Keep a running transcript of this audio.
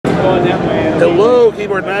Hello,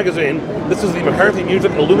 Keyboard Magazine. This is the McCarthy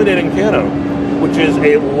Music Illuminating Piano, which is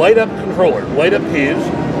a light-up controller, light-up keys,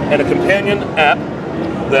 and a companion app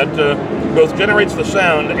that both generates the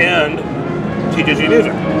sound and teaches you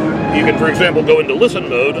music. You can, for example, go into listen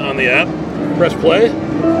mode on the app, press play,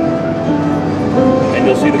 and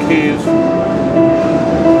you'll see the keys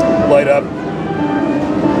light up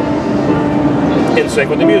in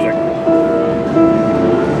sync with the music.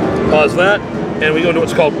 Pause that, and we go into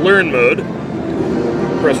what's called learn mode.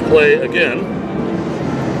 Press play again,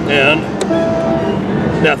 and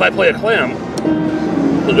now if I play a clam,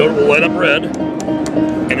 the note will light up red,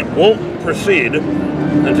 and it won't proceed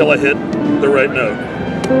until I hit the right note,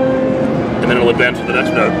 and then it'll advance to the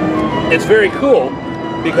next note. It's very cool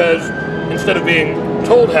because instead of being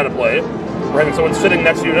told how to play, or having someone sitting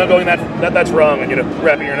next to you, not going that's wrong, and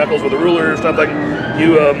rapping your knuckles with a ruler or something,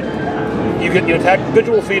 you attack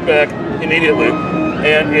visual feedback immediately,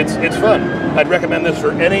 and it's fun. I'd recommend this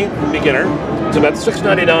for any beginner. It's about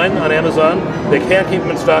 $6.99 on Amazon. They can't keep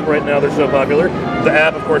them in stock right now, they're so popular. The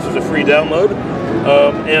app, of course, is a free download,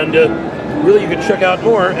 and really you can check out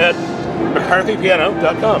more at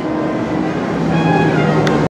McCarthyPiano.com.